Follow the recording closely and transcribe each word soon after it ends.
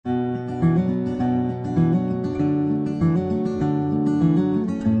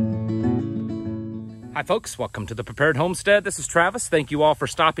Hi folks, welcome to the Prepared Homestead. This is Travis. Thank you all for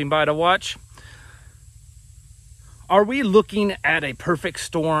stopping by to watch. Are we looking at a perfect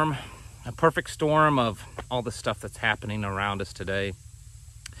storm? A perfect storm of all the stuff that's happening around us today.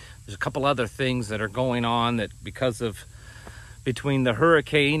 There's a couple other things that are going on that because of between the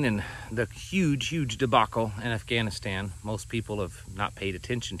hurricane and the huge debacle in Afghanistan, most people have not paid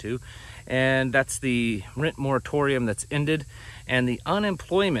attention to. And that's the rent moratorium that's ended and the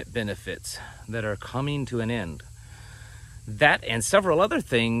unemployment benefits that are coming to an end. That and several other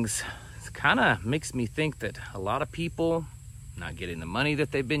things kind of makes me think that a lot of people not getting the money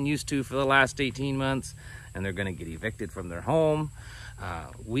that they've been used to for the last 18 months, and they're going to get evicted from their home.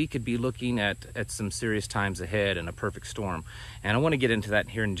 We could be looking at some serious times ahead and a perfect storm. And I want to get into that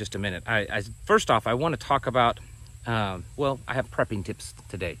here in just a minute. First off, I want to talk about, well, I have prepping tips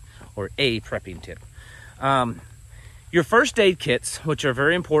today, or a prepping tip. Your first aid kits, which are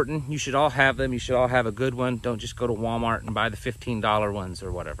very important, you should all have them. You should all have a good one. Don't just go to Walmart and buy the $15 ones or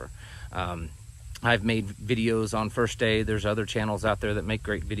whatever. I've made videos on first aid. There's other channels out there that make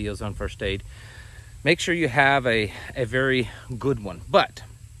great videos on first aid. Make sure you have a very good one. But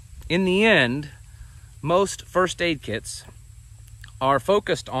in the end, most first aid kits are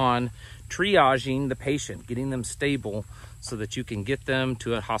focused on triaging the patient, getting them stable so that you can get them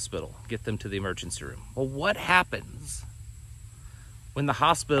to a hospital, get them to the emergency room. Well, what happens when the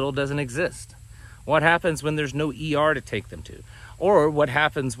hospital doesn't exist? What happens when there's no ER to take them to? Or what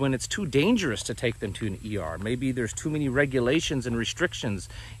happens when it's too dangerous to take them to an ER? Maybe there's too many regulations and restrictions.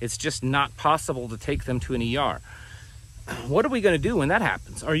 It's just not possible to take them to an ER. What are we going to do when that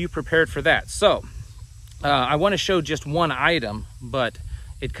happens? Are you prepared for that? So I want to show just one item, but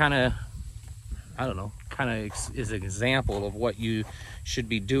it kind of, I don't know, is an example of what you should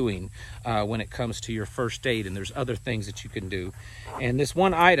be doing when it comes to your first aid. And there's other things that you can do. And this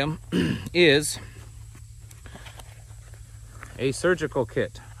one item is a surgical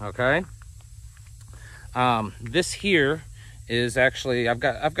kit. Okay, this here is actually, I've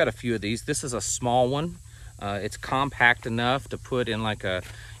got a few of these. This is a small one. It's compact enough to put in like a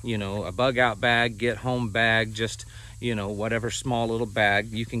bug out bag, get home bag, just whatever small little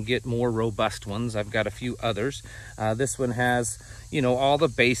bag. You can get more robust ones. I've got a few others. This one has all the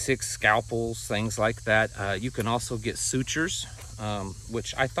basics, scalpels, things like that. You can also get sutures,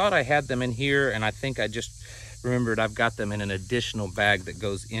 which I thought I had them in here, and I think I just remembered I've got them in an additional bag that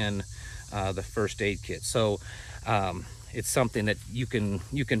goes in the first aid kit. So it's something that you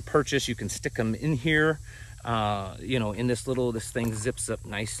can purchase. You can stick them in here, in this thing zips up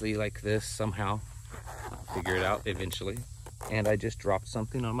nicely like this somehow. I'll figure it out eventually. And I just dropped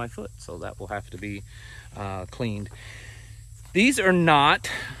something on my foot, so that will have to be cleaned. These are not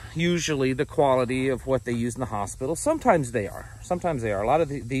usually the quality of what they use in the hospital. Sometimes they are. Sometimes they are. A lot of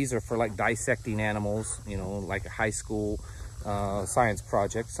these are for like dissecting animals, like a high school science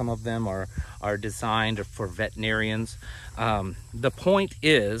project. Some of them are designed for veterinarians. The point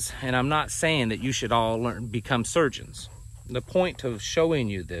is, and I'm not saying that you should all become surgeons. The point of showing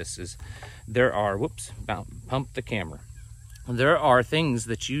you this is there are, pump the camera. There are things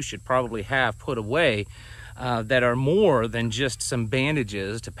that you should probably have put away that are more than just some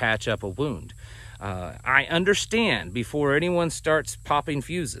bandages to patch up a wound. I understand before anyone starts popping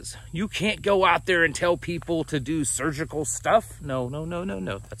fuses, you can't go out there and tell people to do surgical stuff. No.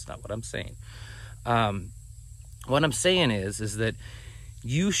 That's not what I'm saying. What I'm saying is that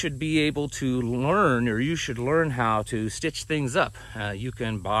you should be able to learn, or you should learn how to stitch things up. You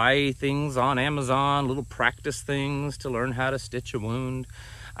can buy things on Amazon, little practice things to learn how to stitch a wound.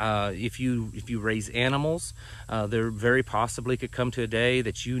 If you raise animals, there very possibly could come to a day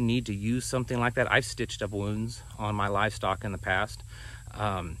that you need to use something like that. I've stitched up wounds on my livestock in the past,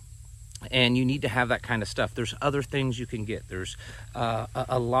 and you need to have that kind of stuff. There's other things you can get. There's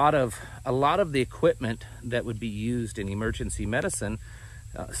a lot of the equipment that would be used in emergency medicine.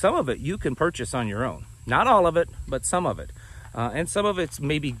 Some of it you can purchase on your own. Not all of it, but some of it. And some of it's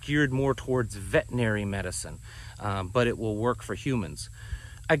maybe geared more towards veterinary medicine, but it will work for humans.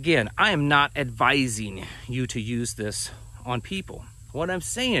 Again, I am not advising you to use this on people. What I'm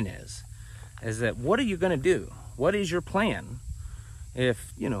saying is that what are you going to do? What is your plan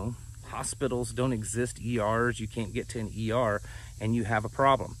if, hospitals don't exist, ERs, you can't get to an ER, and you have a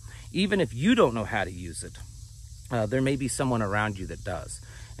problem? Even if you don't know how to use it, there may be someone around you that does.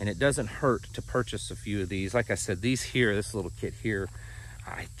 And it doesn't hurt to purchase a few of these. Like I said, these here, this little kit here,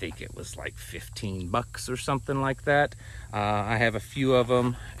 I think it was like 15 bucks or something like that. I have a few of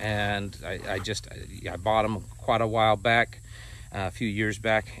them, and I bought them quite a while back. a few years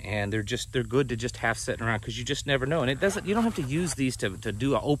back, and they're good to just have sitting around, because you just never know. And you don't have to use these to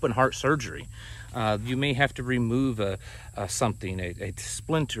do an open heart surgery. You may have to remove a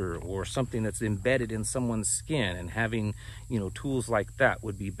splinter or something that's embedded in someone's skin, and having, tools like that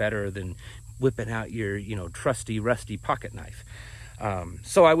would be better than whipping out your, trusty, rusty pocket knife.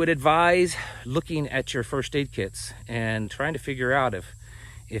 So I would advise looking at your first aid kits and trying to figure out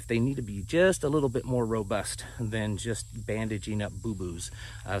if they need to be just a little bit more robust than just bandaging up boo-boos,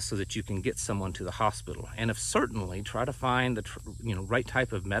 so that you can get someone to the hospital. And certainly try to find the right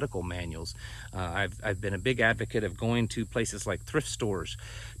type of medical manuals. I've been a big advocate of going to places like thrift stores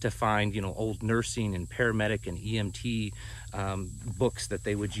to find old nursing and paramedic and EMT books that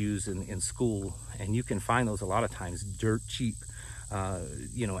they would use in school, and you can find those a lot of times dirt cheap,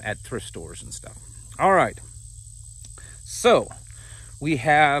 at thrift stores and stuff. All right, so we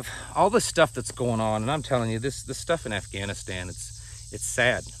have all the stuff that's going on, and I'm telling you, this stuff in Afghanistan, it's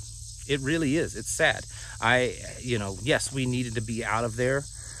sad. It really is. It's sad. Yes, we needed to be out of there.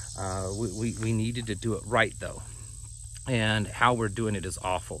 We needed to do it right, though. And how we're doing it is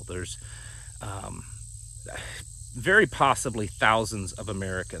awful. There's very possibly thousands of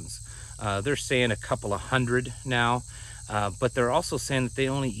Americans. They're saying a couple of hundred now. But they're also saying that they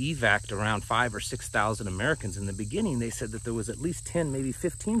only evac'd around 5,000 or 6,000 Americans. In the beginning, they said that there was at least 10, maybe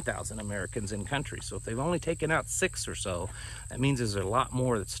 15,000 Americans in country. So if they've only taken out 6 or so, that means there's a lot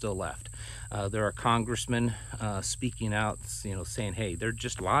more that's still left. There are congressmen speaking out, saying, hey, they're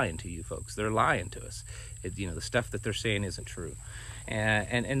just lying to you folks. They're lying to us. The stuff that they're saying isn't true.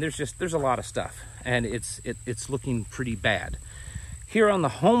 And there's a lot of stuff, and it's looking pretty bad. Here on the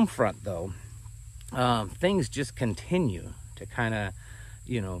home front, though, things just continue to kind of,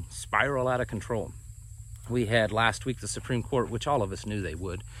 spiral out of control. We had last week the Supreme Court, which all of us knew they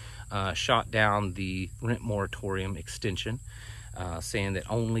would, shot down the rent moratorium extension, saying that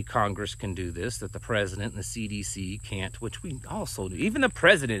only Congress can do this, that the president and the CDC can't, which we also knew. Even the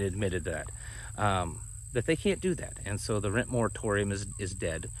president admitted that they can't do that. And so the rent moratorium is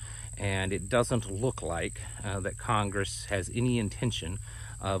dead, and it doesn't look like that Congress has any intention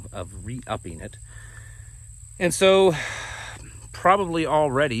of re-upping it. And so probably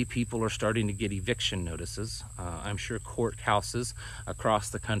already people are starting to get eviction notices. I'm sure courthouses across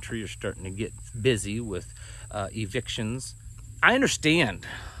the country are starting to get busy with evictions. I understand,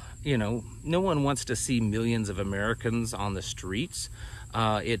 no one wants to see millions of Americans on the streets.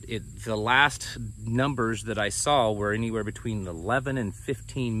 The last numbers that I saw were anywhere between 11 and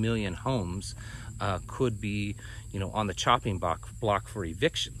 15 million homes could be, on the chopping block for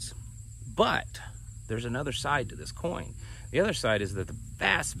evictions. But there's another side to this coin. The other side is that the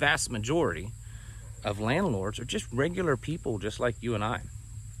vast majority of landlords are just regular people, just like you and I.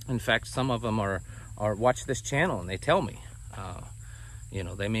 In fact, some of them are watch this channel, and they tell me,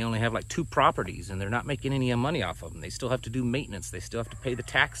 they may only have like 2 properties, and they're not making any money off of them. They still have to do maintenance. They still have to pay the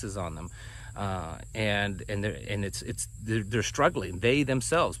taxes on them, and they're struggling, they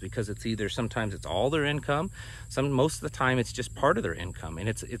themselves, because sometimes it's all their income. Most of the time it's just part of their income, and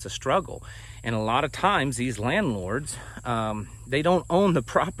it's a struggle. And a lot of times these landlords, they don't own the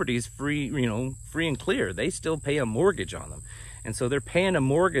properties free and clear. They still pay a mortgage on them, and so they're paying a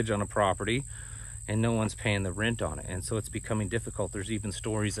mortgage on a property, and no one's paying the rent on it. And so it's becoming difficult. There's even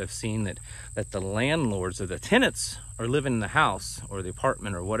stories I've seen that the landlords or the tenants are living in the house or the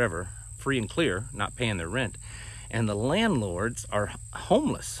apartment or whatever, free and clear, not paying their rent. And the landlords are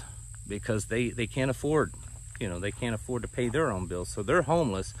homeless because they can't afford, they can't afford to pay their own bills. So they're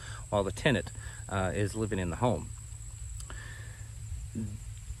homeless while the tenant is living in the home.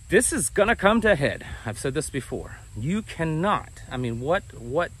 This is gonna come to a head. I've said this before. You cannot,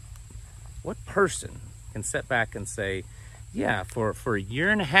 what person can sit back and say, yeah, for a year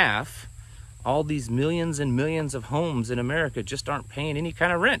and a half, all these millions and millions of homes in America just aren't paying any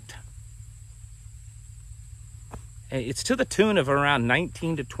kind of rent? It's to the tune of around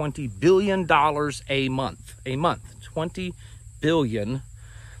 $19 to $20 billion a month. 20 billion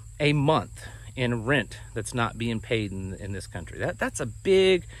a month in rent that's not being paid in this country. That's a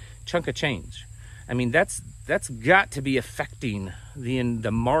big chunk of change. That's got to be affecting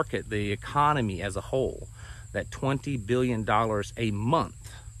the market, the economy as a whole. That $20 billion a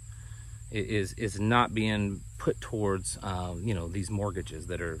month is not being put towards these mortgages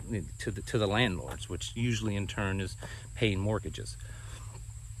that are to the landlords, which usually in turn is paying mortgages.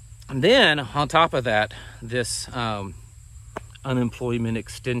 And then on top of that, this unemployment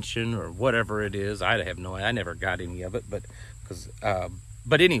extension or whatever it is, I have no idea. I never got any of it,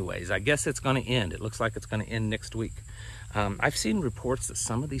 but anyways, I guess it's going to end. It looks like it's going to end next week. I've seen reports that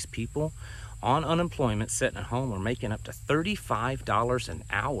some of these people on unemployment sitting at home are making up to $35 an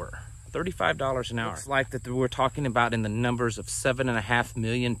hour. $35 an hour. It's like that we're talking about in the numbers of 7.5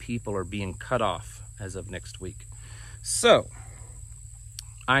 million people are being cut off as of next week. So,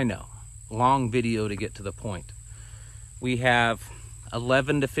 I know, long video to get to the point. We have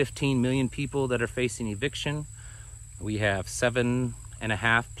 11 to 15 million people that are facing eviction. We have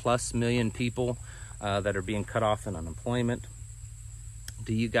 7.5 plus million people that are being cut off in unemployment.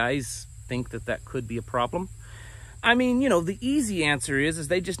 Do you guys think that that could be a problem? I mean, you know, the easy answer is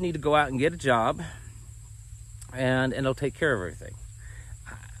they just need to go out and get a job and it'll take care of everything.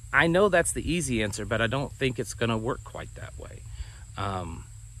 I know that's the easy answer, but I don't think it's going to work quite that way.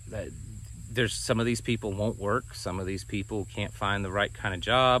 There's some of these people won't work. Some of these people can't find the right kind of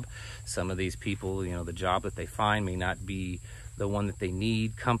job. Some of these people, you know, the job that they find may not be the one that they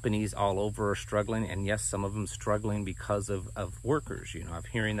need. Companies all over are struggling, and yes, some of them struggling because of workers. You know, I'm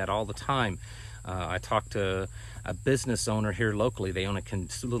hearing that all the time. I talked to a business owner here locally. They own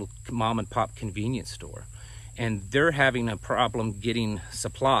a little mom and pop convenience store, and they're having a problem getting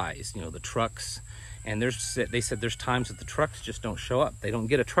supplies, you know, the trucks. And they said there's times that the trucks just don't show up. They don't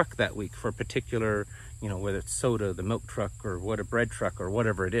get a truck that week for a particular, you know, whether it's soda, the milk truck, or what, a bread truck, or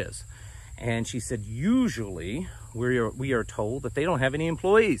whatever it is. And she said usually we are told that they don't have any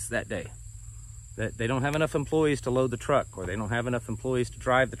employees that day, that they don't have enough employees to load the truck, or they don't have enough employees to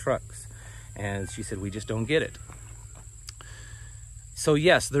drive the trucks. And she said, we just don't get it. So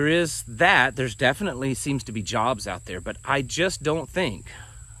yes, there is that. There's definitely seems to be jobs out there, but I just don't think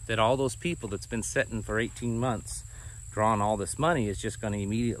that all those people that's been sitting for 18 months drawing all this money is just going to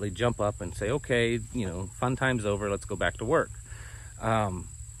immediately jump up and say, okay, you know, fun time's over, let's go back to work.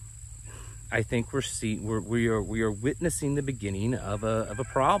 I think we are witnessing the beginning of a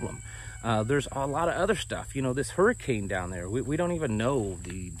problem. There's a lot of other stuff. You know, this hurricane down there, we don't even know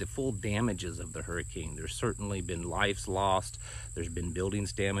the full damages of the hurricane. There's certainly been lives lost. There's been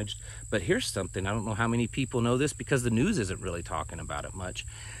buildings damaged. But here's something, I don't know how many people know this because the news isn't really talking about it much.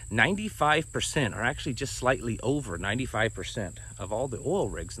 95%, or actually just slightly over 95% of all the oil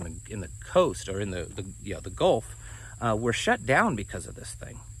rigs in the coast, or in the Gulf, were shut down because of this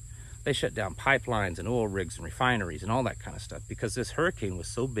thing. They shut down pipelines and oil rigs and refineries and all that kind of stuff because this hurricane was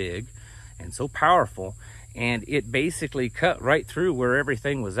so big and so powerful, and it basically cut right through where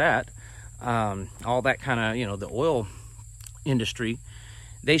everything was at. All that kind of, you know, the oil industry,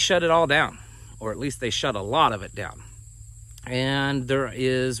 they shut it all down, or at least they shut a lot of it down. And there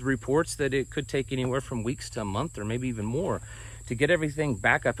is reports that it could take anywhere from weeks to a month, or maybe even more, to get everything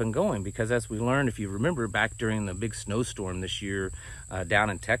back up and going. Because as we learned, if you remember back during the big snowstorm this year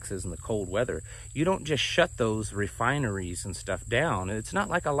down in Texas in the cold weather, you don't just shut those refineries and stuff down. It's not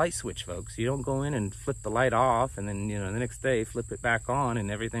like a light switch, folks. You don't go in and flip the light off and then, you know, the next day flip it back on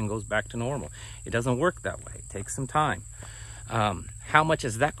and everything goes back to normal. It doesn't work that way. It takes some time. How much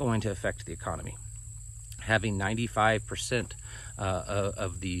is that going to affect the economy? Having 95%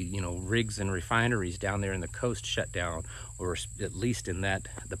 of the, you know, rigs and refineries down there in the coast shut down, or at least in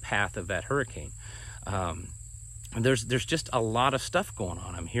the path of that hurricane. There's just a lot of stuff going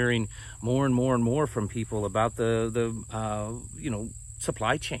on. I'm hearing more and more and more from people about the you know,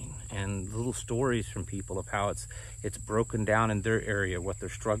 supply chain, and little stories from people of how it's broken down in their area, what they're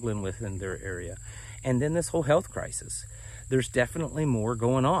struggling with in their area. And then this whole health crisis. There's definitely more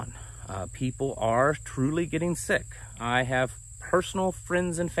going on. People are truly getting sick. I have personal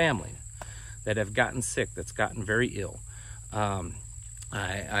friends and family that have gotten sick, that's gotten very ill.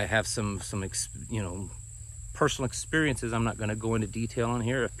 I have some you know, personal experiences I'm not going to go into detail on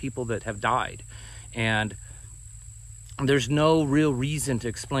here, of people that have died, and there's no real reason to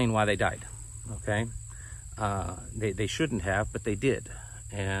explain why they died. Okay, they shouldn't have, but they did.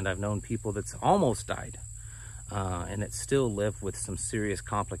 And I've known people that's almost died, and that still live with some serious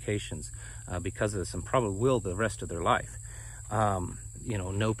complications because of this, and probably will the rest of their life. You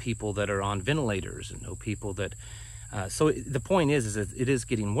know people that are on ventilators, and know people that, so the point is that it is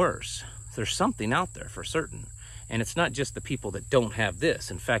getting worse. There's something out there for certain. And it's not just the people that don't have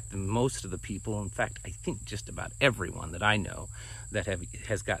this. In fact, most of the people, in fact, I think just about everyone that I know that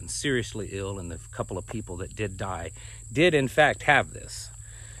has gotten seriously ill, and the couple of people that did die, did in fact have this.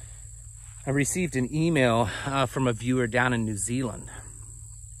 I received an email from a viewer down in New Zealand.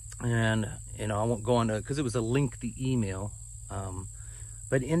 And, you know, I won't go into it because it was a lengthy email.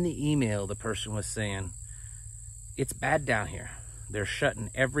 But in the email, the person was saying, it's bad down here. They're shutting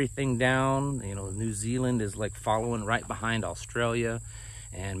everything down. You know, New Zealand is like following right behind Australia.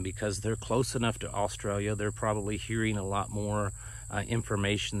 And because they're close enough to Australia, they're probably hearing a lot more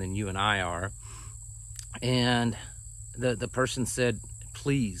information than you and I are. And the person said,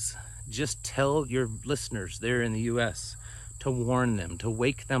 please just tell your listeners there in the US to warn them, to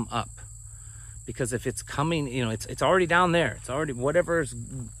wake them up. Because if it's coming, you know, it's already down there. It's already,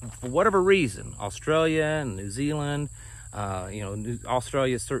 for whatever reason, Australia and New Zealand, you know,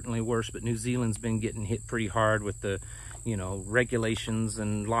 Australia is certainly worse, but New Zealand's been getting hit pretty hard with the, you know, regulations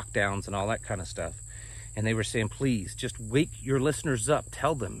and lockdowns and all that kind of stuff. And they were saying, please just wake your listeners up.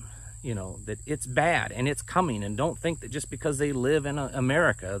 Tell them, you know, that it's bad and it's coming. And don't think that just because they live in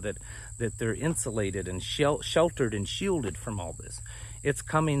America that they're insulated and sheltered and shielded from all this. It's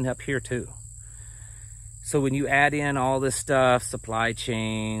coming up here too. So when you add in all this stuff, supply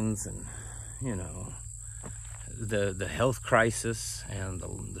chains and, you know, the health crisis and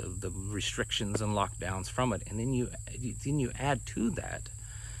the restrictions and lockdowns from it, and then you add to that,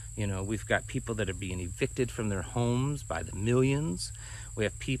 you know, we've got people that are being evicted from their homes by the millions. We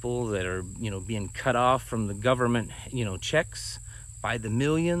have people that are, you know, being cut off from the government, you know, checks by the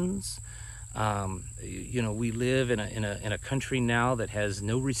millions. You know, we live in a country now that has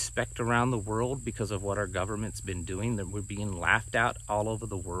no respect around the world because of what our government's been doing. That we're being laughed at all over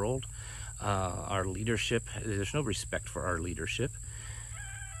the world. Our leadership, there's no respect for our leadership.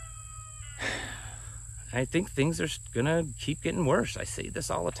 I think things are gonna keep getting worse. I say this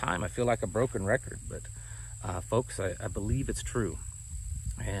all the time. I feel like a broken record, but folks, I believe it's true.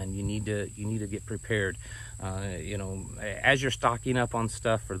 And you need to get prepared. You know, as you're stocking up on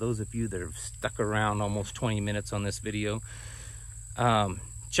stuff, for those of you that have stuck around almost 20 minutes on this video,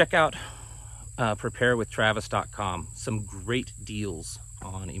 check out preparewithtravis.com. Some great deals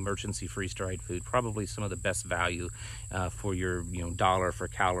on emergency freeze-dried food, probably some of the best value for your, you know, dollar for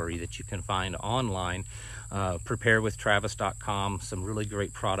calorie that you can find online. Preparewithtravis.com, some really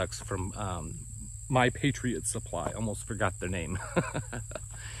great products from my Patriot Supply. Almost forgot their name.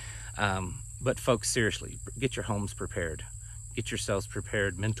 But folks, seriously, get your homes prepared. Get yourselves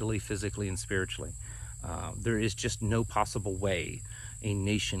prepared mentally, physically, and spiritually. There is just no possible way a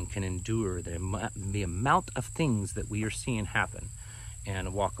nation can endure the amount of things that we are seeing happen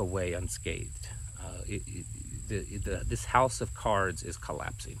and walk away unscathed. This house of cards is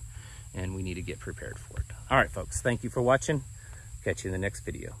collapsing, and we need to get prepared for it. All right, folks, thank you for watching. Catch you in the next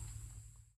video.